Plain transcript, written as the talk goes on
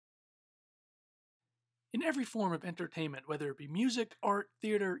In every form of entertainment, whether it be music, art,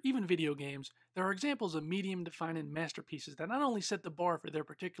 theater, even video games, there are examples of medium-defining masterpieces that not only set the bar for their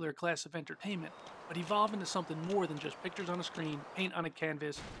particular class of entertainment, but evolve into something more than just pictures on a screen, paint on a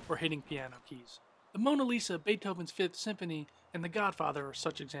canvas, or hitting piano keys. The Mona Lisa, Beethoven's Fifth Symphony, and The Godfather are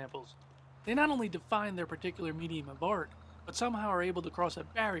such examples. They not only define their particular medium of art, but somehow are able to cross a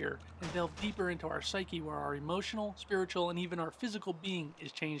barrier and delve deeper into our psyche where our emotional, spiritual, and even our physical being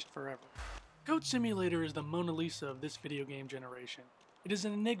is changed forever. Goat Simulator is the Mona Lisa of this video game generation. It is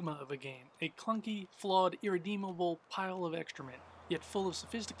an enigma of a game, a clunky, flawed, irredeemable pile of excrement, yet full of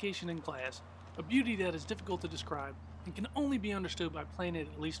sophistication and class, a beauty that is difficult to describe and can only be understood by playing it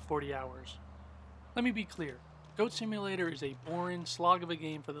at least 40 hours. Let me be clear, Goat Simulator is a boring slog of a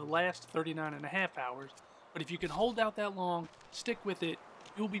game for the last 39.5 hours, but if you can hold out that long, stick with it,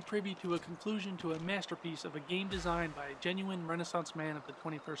 you will be privy to a conclusion to a masterpiece of a game designed by a genuine Renaissance man of the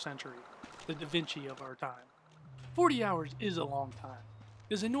 21st century, the Da Vinci of our time. 40 hours is a long time.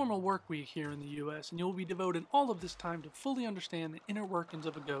 It is a normal work week here in the US, and you will be devoting all of this time to fully understand the inner workings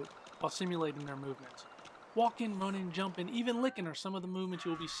of a goat while simulating their movements. Walking, running, jumping, even licking are some of the movements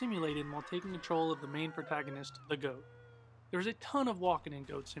you will be simulating while taking control of the main protagonist, the goat. There is a ton of walking in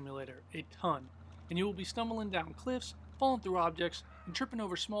Goat Simulator, a ton, and you will be stumbling down cliffs, falling through objects, and tripping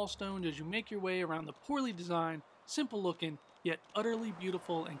over small stones as you make your way around the poorly designed, simple looking, yet utterly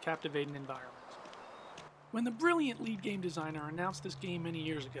beautiful and captivating environments. When the brilliant lead game designer announced this game many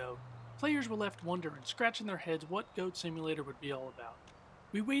years ago, players were left wondering, scratching their heads what Goat Simulator would be all about.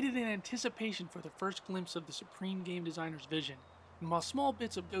 We waited in anticipation for the first glimpse of the supreme game designer's vision, and while small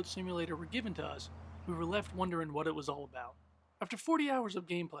bits of Goat Simulator were given to us, we were left wondering what it was all about. After 40 hours of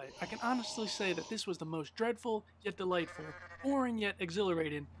gameplay, I can honestly say that this was the most dreadful yet delightful, boring yet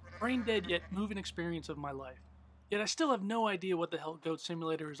exhilarating, brain-dead yet moving experience of my life. Yet I still have no idea what the hell Goat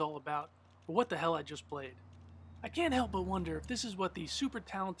Simulator is all about, or what the hell I just played. I can't help but wonder if this is what the super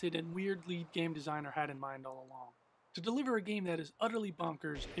talented and weird lead game designer had in mind all along. To deliver a game that is utterly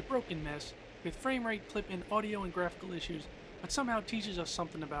bonkers, a broken mess, with frame rate clipping, audio and graphical issues, but somehow teaches us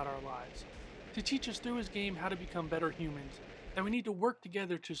something about our lives. To teach us through his game how to become better humans, that we need to work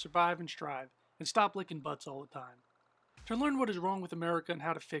together to survive and strive, and stop licking butts all the time. To learn what is wrong with America and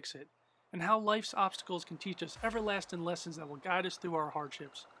how to fix it, and how life's obstacles can teach us everlasting lessons that will guide us through our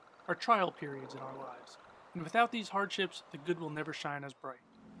hardships, our trial periods in our lives. And without these hardships, the good will never shine as bright.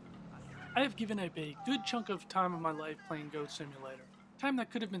 I have given up a good chunk of time of my life playing Goat Simulator. Time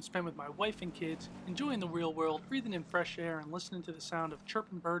that could have been spent with my wife and kids, enjoying the real world, breathing in fresh air, and listening to the sound of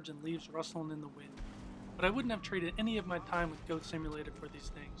chirping birds and leaves rustling in the wind. But I wouldn't have traded any of my time with Goat Simulator for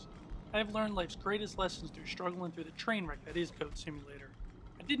these things. I have learned life's greatest lessons through struggling through the train wreck that is Goat Simulator.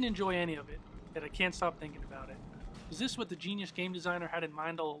 I didn't enjoy any of it, yet I can't stop thinking about it. Is this what the genius game designer had in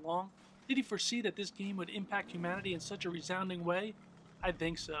mind all along? Did he foresee that this game would impact humanity in such a resounding way? I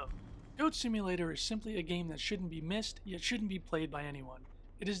think so. Goat Simulator is simply a game that shouldn't be missed, yet shouldn't be played by anyone.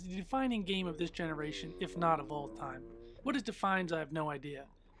 It is the defining game of this generation, if not of all time. What it defines, I have no idea.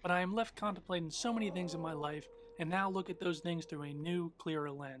 But I am left contemplating so many things in my life, and now look at those things through a new, clearer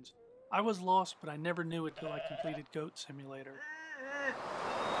lens. I was lost, but I never knew it till I completed Goat Simulator.